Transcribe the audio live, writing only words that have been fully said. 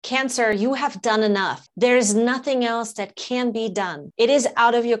Cancer, you have done enough. There is nothing else that can be done. It is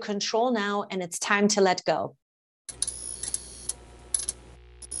out of your control now, and it's time to let go.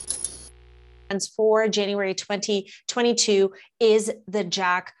 And for January 2022 is the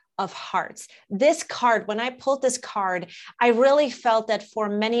Jack of Hearts. This card, when I pulled this card, I really felt that for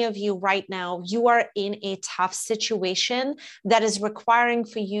many of you right now, you are in a tough situation that is requiring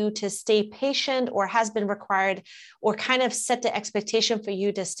for you to stay patient, or has been required, or kind of set the expectation for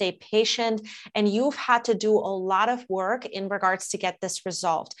you to stay patient. And you've had to do a lot of work in regards to get this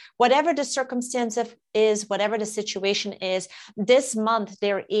resolved. Whatever the circumstance is, whatever the situation is, this month,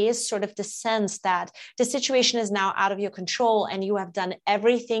 there is sort of the sense that the situation is now out of your control and you have done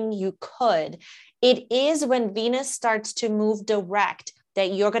everything you could. It is when Venus starts to move direct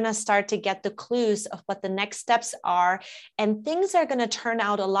that you're going to start to get the clues of what the next steps are, and things are going to turn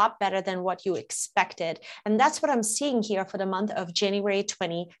out a lot better than what you expected. And that's what I'm seeing here for the month of January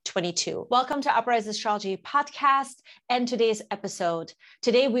 2022. Welcome to Uprise Astrology Podcast and today's episode.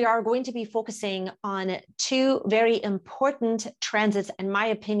 Today, we are going to be focusing on two very important transits, in my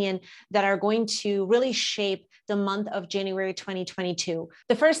opinion, that are going to really shape the month of January 2022.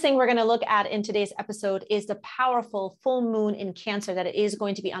 The first thing we're going to look at in today's episode is the powerful full moon in Cancer that is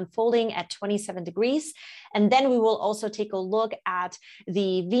going to be unfolding at 27 degrees. And then we will also take a look at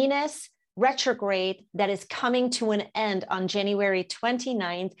the Venus retrograde that is coming to an end on January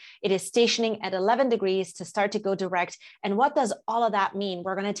 29th. It is stationing at 11 degrees to start to go direct. And what does all of that mean?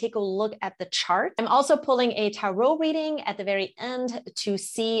 We're going to take a look at the chart. I'm also pulling a tarot reading at the very end to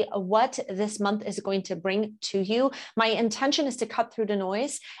see what this month is going to bring to you. My intention is to cut through the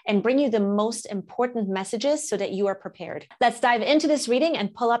noise and bring you the most important messages so that you are prepared. Let's dive into this reading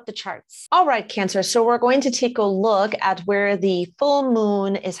and pull up the charts. All right, Cancer. So we're going to take a look at where the full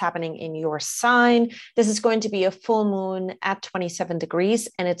moon is happening in your sign. This is going to be a full moon at 27 degrees,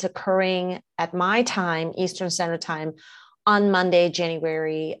 and it's occurring at my time, Eastern Standard Time, on Monday,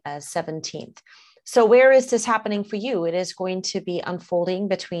 January 17th. So where is this happening for you? It is going to be unfolding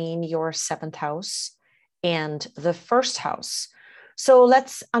between your seventh house and the first house. So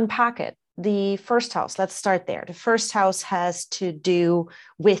let's unpack it. The first house, let's start there. The first house has to do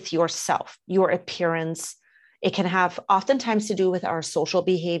with yourself, your appearance. It can have oftentimes to do with our social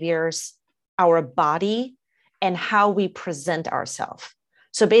behaviors, our body, and how we present ourselves.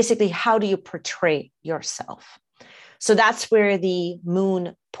 So basically, how do you portray yourself? So that's where the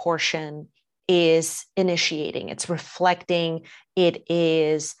moon portion is initiating. It's reflecting. It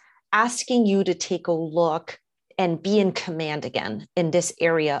is asking you to take a look and be in command again in this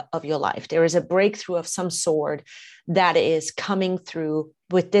area of your life. There is a breakthrough of some sort that is coming through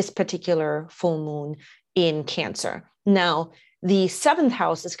with this particular full moon in Cancer. Now, the seventh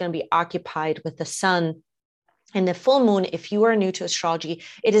house is going to be occupied with the sun. And the full moon, if you are new to astrology,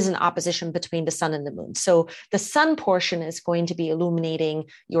 it is an opposition between the sun and the moon. So the sun portion is going to be illuminating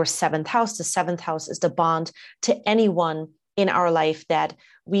your seventh house. The seventh house is the bond to anyone in our life that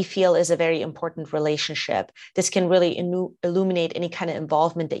we feel is a very important relationship. This can really illuminate any kind of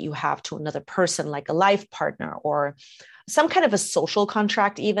involvement that you have to another person, like a life partner or some kind of a social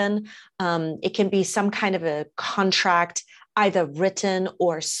contract even. It can be some kind of a contract, either written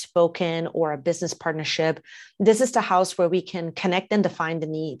or spoken, or a business partnership. This is the house where we can connect and define the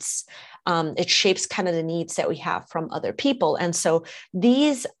needs. It shapes kind of the needs that we have from other people. And so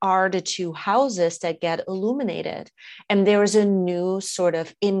these are the two houses that get illuminated. And there is a new sort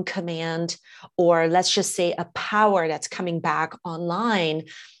of in command, or let's just say a power that's coming back online,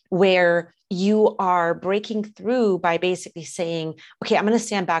 where you are breaking through by basically saying, okay, I'm going to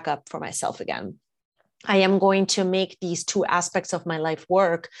stand back up for myself again. I am going to make these two aspects of my life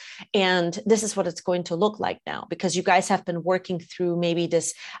work. And this is what it's going to look like now, because you guys have been working through maybe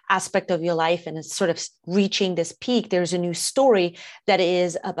this aspect of your life and it's sort of reaching this peak. There's a new story that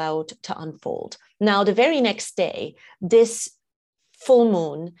is about to unfold. Now, the very next day, this full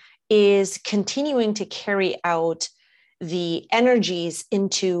moon is continuing to carry out the energies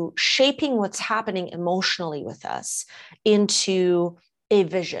into shaping what's happening emotionally with us into a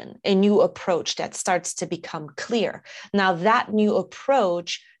vision, a new approach that starts to become clear. Now that new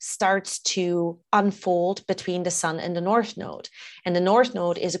approach starts to unfold between the sun and the north node. And the north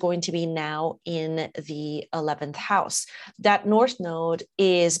node is going to be now in the 11th house. That north node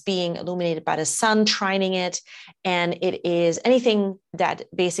is being illuminated by the sun, trining it. And it is anything that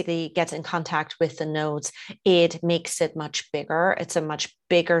basically gets in contact with the nodes, it makes it much bigger. It's a much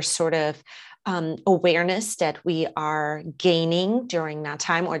bigger sort of awareness that we are gaining during that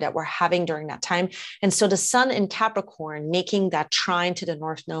time, or that we're having during that time. And so the sun in Capricorn making that trine to the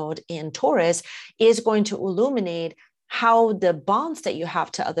north node in Taurus is going to illuminate how the bonds that you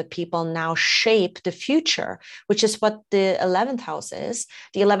have to other people now shape the future, which is what the 11th house is.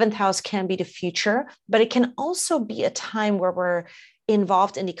 The 11th house can be the future, but it can also be a time where we're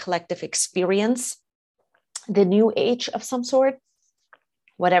involved in the collective experience, the new age of some sort,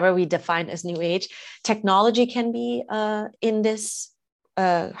 whatever we define as new age. Technology can be in this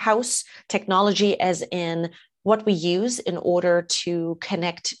house, technology as in what we use in order to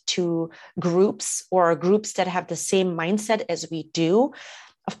connect to groups or groups that have the same mindset as we do.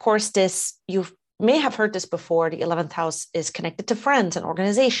 Of course, this, you may have heard this before, the 11th house is connected to friends and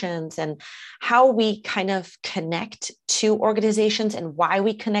organizations, and how we kind of connect to organizations and why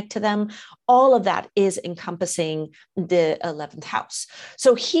we connect to them. All of that is encompassing the 11th house.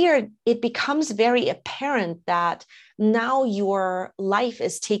 So here it becomes very apparent that now your life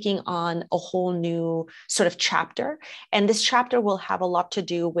is taking on a whole new sort of chapter. And this chapter will have a lot to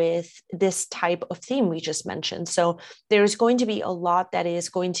do with this type of theme we just mentioned. So there's going to be a lot that is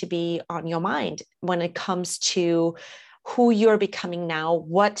going to be on your mind when it comes to who you're becoming now,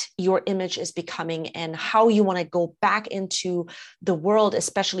 what your image is becoming, and how you want to go back into the world,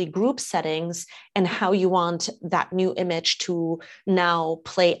 especially group settings, and how you want that new image to now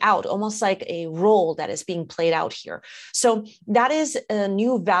play out, almost like a role that is being played out here. So that is a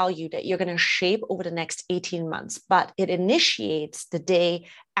new value that you're going to shape over the next 18 months, but it initiates the day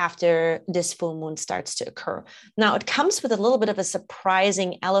after this full moon starts to occur. Now, it comes with a little bit of a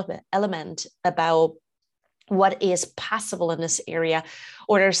surprising element about what is possible in this area,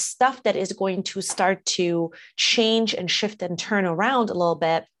 or there's stuff that is going to start to change and shift and turn around a little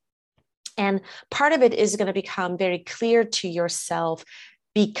bit. And part of it is going to become very clear to yourself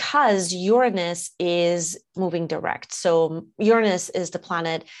because Uranus is moving direct. So Uranus is the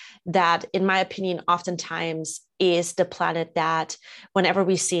planet that, in my opinion, oftentimes is the planet that whenever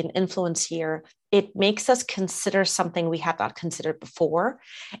we see an influence here, it makes us consider something we have not considered before.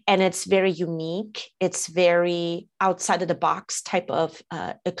 And it's very unique. It's very outside of the box type of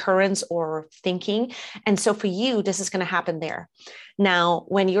occurrence or thinking. And so for you, this is going to happen there. Now,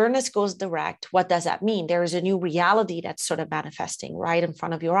 when Uranus goes direct, what does that mean? There is a new reality that's sort of manifesting right in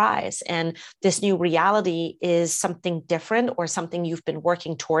front of your eyes. And this new reality is something different or something you've been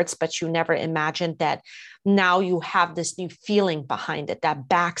working towards, but you never imagined that now you have this new feeling behind it that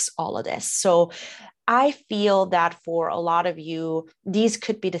backs all of this. So I feel that for a lot of you, these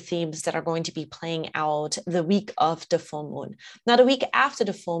could be the themes that are going to be playing out the week of the full moon. Now, the week after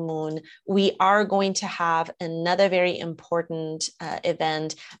the full moon, we are going to have another very important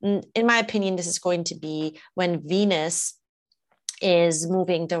event. In my opinion, this is going to be when Venus is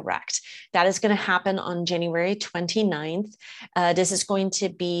moving direct. That is going to happen on January 29th. This is going to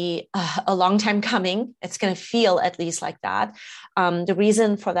be a long time coming. It's going to feel at least like that. The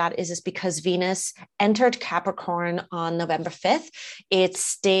reason for that is because Venus entered Capricorn on November 5th. It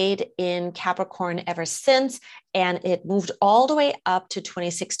stayed in Capricorn ever since, and it moved all the way up to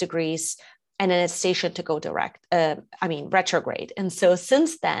 26 degrees. And then it's stationed to go retrograde. And so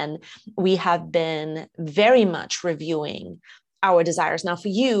since then, we have been very much reviewing our desires. Now, for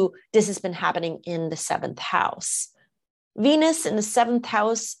you, this has been happening in the 7th house. Venus in the 7th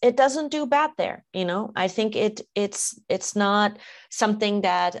house, it doesn't do bad there. I think it's not something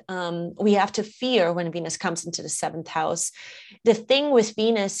that we have to fear when Venus comes into the 7th house. The thing with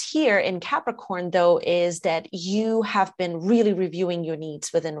Venus here in Capricorn, though, is that you have been really reviewing your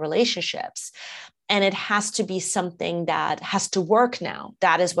needs within relationships. And it has to be something that has to work now.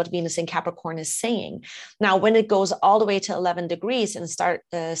 That is what Venus in Capricorn is saying. Now, when it goes all the way to 11 degrees and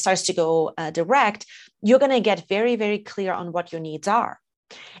starts to go direct, you're going to get very, very clear on what your needs are.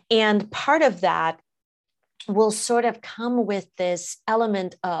 And part of that will sort of come with this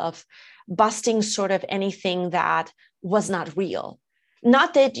element of busting sort of anything that was not real.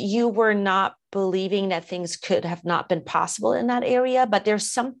 Not that you were not believing that things could have not been possible in that area, but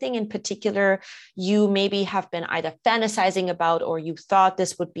there's something in particular you maybe have been either fantasizing about, or you thought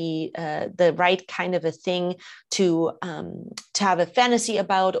this would be the right kind of a thing to have a fantasy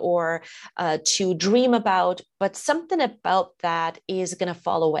about, or to dream about, but something about that is going to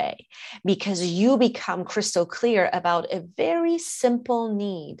fall away because you become crystal clear about a very simple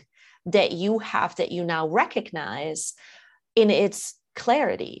need that you have, that you now recognize in its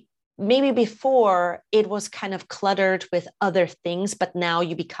clarity. Maybe before it was kind of cluttered with other things, but now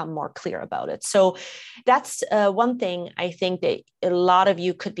you become more clear about it. So that's one thing I think that a lot of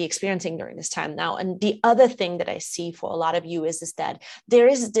you could be experiencing during this time now. And the other thing that I see for a lot of you is that there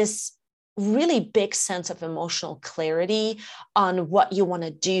is this really big sense of emotional clarity on what you want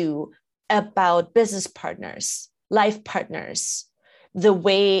to do about business partners, life partners, the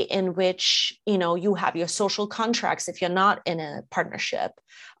way in which, you have your social contracts. If you're not in a partnership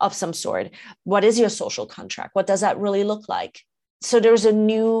of some sort, what is your social contract? What does that really look like? So there's a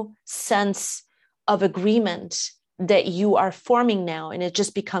new sense of agreement that you are forming now, and it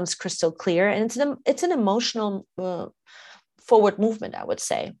just becomes crystal clear. And it's an emotional forward movement, I would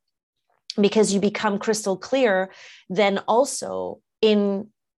say, because you become crystal clear then also in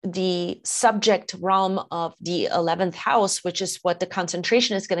the subject realm of the 11th house, which is what the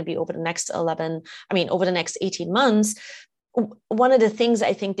concentration is going to be over the next 18 months. One of the things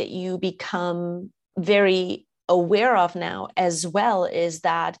I think that you become very aware of now as well is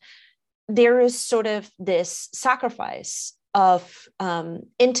that there is sort of this sacrifice of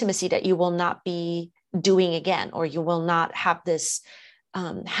intimacy that you will not be doing again, or you will not have this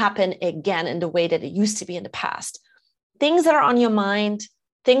happen again in the way that it used to be in the past. Things that are on your mind,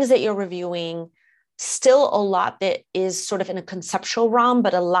 things that you're reviewing, still a lot that is sort of in a conceptual realm,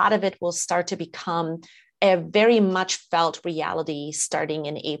 but a lot of it will start to become a very much felt reality starting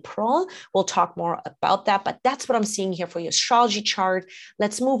in April. We'll talk more about that, but that's what I'm seeing here for your astrology chart.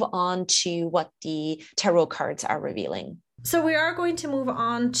 Let's move on to what the tarot cards are revealing. So we are going to move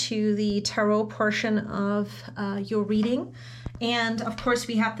on to the tarot portion of your reading. And of course,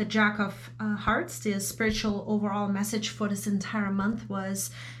 we have the Jack of Hearts. The spiritual overall message for this entire month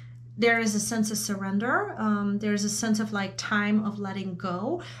was there is a sense of surrender. There's a sense of like time of letting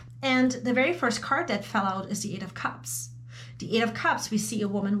go. And the very first card that fell out is the Eight of Cups. The Eight of Cups, we see a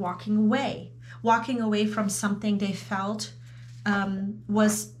woman walking away from something they felt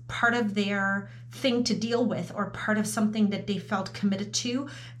was part of their thing to deal with, or part of something that they felt committed to.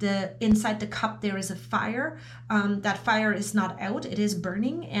 Inside the cup, there is a fire. That fire is not out, it is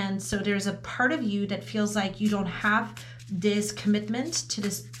burning. And so there's a part of you that feels like you don't have this commitment to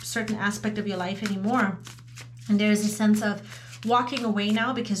this certain aspect of your life anymore. And there's a sense of walking away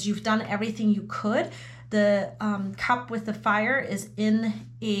now because you've done everything you could. The cup with the fire is in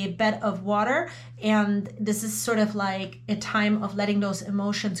a bed of water, and this is sort of like a time of letting those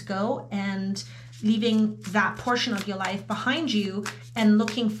emotions go and leaving that portion of your life behind you and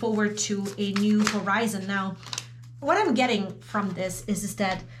looking forward to a new horizon. Now, what I'm getting from this is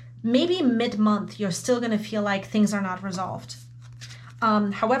that maybe mid-month you're still going to feel like things are not resolved.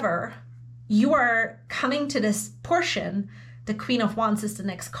 However, you are coming to this portion. The Queen of Wands is the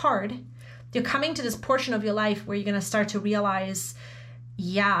next card. You're coming to this portion of your life where you're going to start to realize,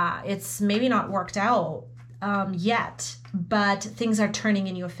 yeah, it's maybe not worked out yet, but things are turning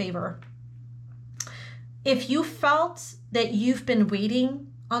in your favor. If you felt that you've been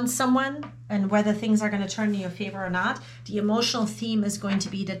waiting on someone and whether things are going to turn in your favor or not, the emotional theme is going to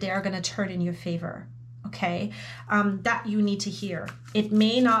be that they are going to turn in your favor. Okay, that you need to hear. It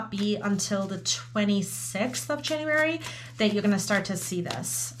may not be until the 26th of January that you're going to start to see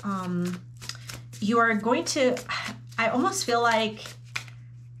this. You are going to, I almost feel like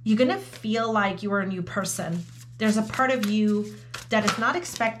you're going to feel like you are a new person. There's a part of you that is not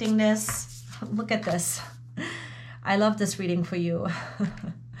expecting this. Look at this. I love this reading for you.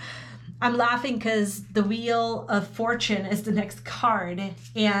 I'm laughing because the Wheel of Fortune is the next card,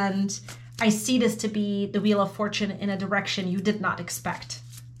 and I see this to be the Wheel of Fortune in a direction you did not expect.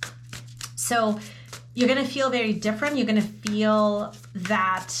 So you're going to feel very different. You're going to feel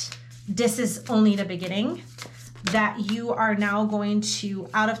that this is only the beginning, that you are now going to,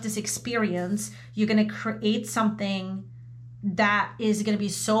 out of this experience, you're going to create something that is going to be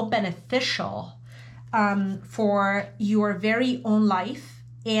so beneficial for your very own life.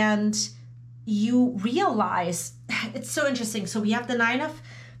 And you realize, it's so interesting. So we have the Nine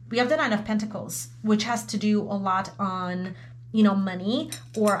of Pentacles, which has to do a lot on, money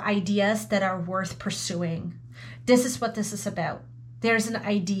or ideas that are worth pursuing. This is what this is about. There's an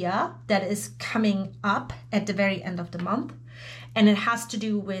idea that is coming up at the very end of the month, and it has to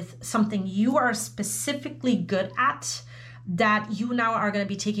do with something you are specifically good at that you now are going to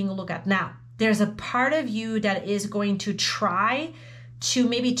be taking a look at. Now, there's a part of you that is going to try to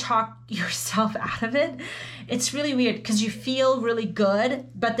maybe talk yourself out of it. It's really weird because you feel really good,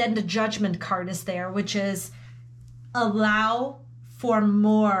 but then the Judgment card is there, which is allow for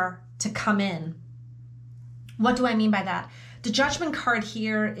more to come in. What do I mean by that? The Judgment card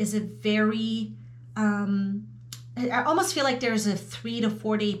here is a very, I almost feel like there's a 3 to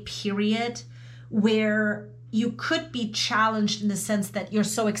 4 day period where you could be challenged in the sense that you're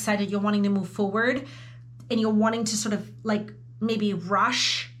so excited, you're wanting to move forward and you're wanting to sort of like maybe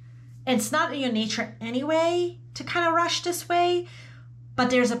rush. And it's not in your nature anyway to kind of rush this way,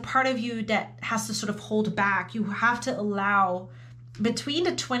 but there's a part of you that has to sort of hold back. You have to allow between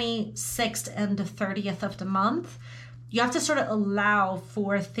the 26th and the 30th of the month, You have to sort of allow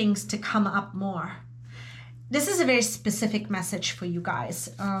for things to come up more. This is a very specific message for you guys.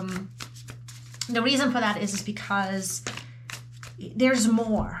 The reason for that is because there's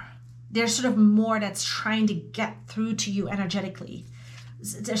more. There's sort of more that's trying to get through to you energetically.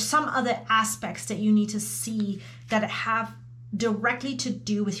 There's some other aspects that you need to see that have directly to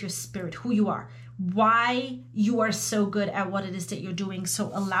do with your spirit, who you are, why you are so good at what it is that you're doing. So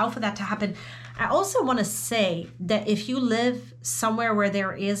allow for that to happen. I also want to say that if you live somewhere where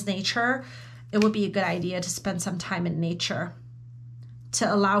there is nature, it would be a good idea to spend some time in nature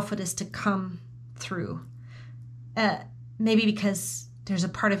to allow for this to come through. Maybe because there's a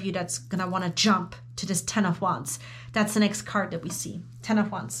part of you that's going to want to jump to this 10 of Wands. That's the next card that we see, 10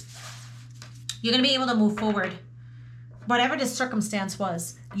 of Wands. You're going to be able to move forward. Whatever the circumstance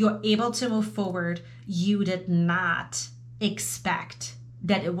was, you're able to move forward. You did not expect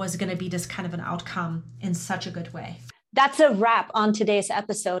that it was going to be this kind of an outcome in such a good way. That's a wrap on today's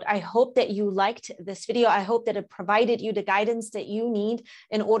episode. I hope that you liked this video. I hope that it provided you the guidance that you need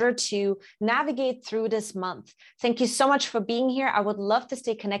in order to navigate through this month. Thank you so much for being here. I would love to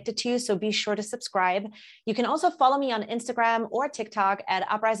stay connected to you, so be sure to subscribe. You can also follow me on Instagram or TikTok at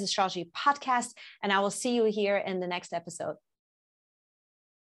Uprise Astrology Podcast, and I will see you here in the next episode.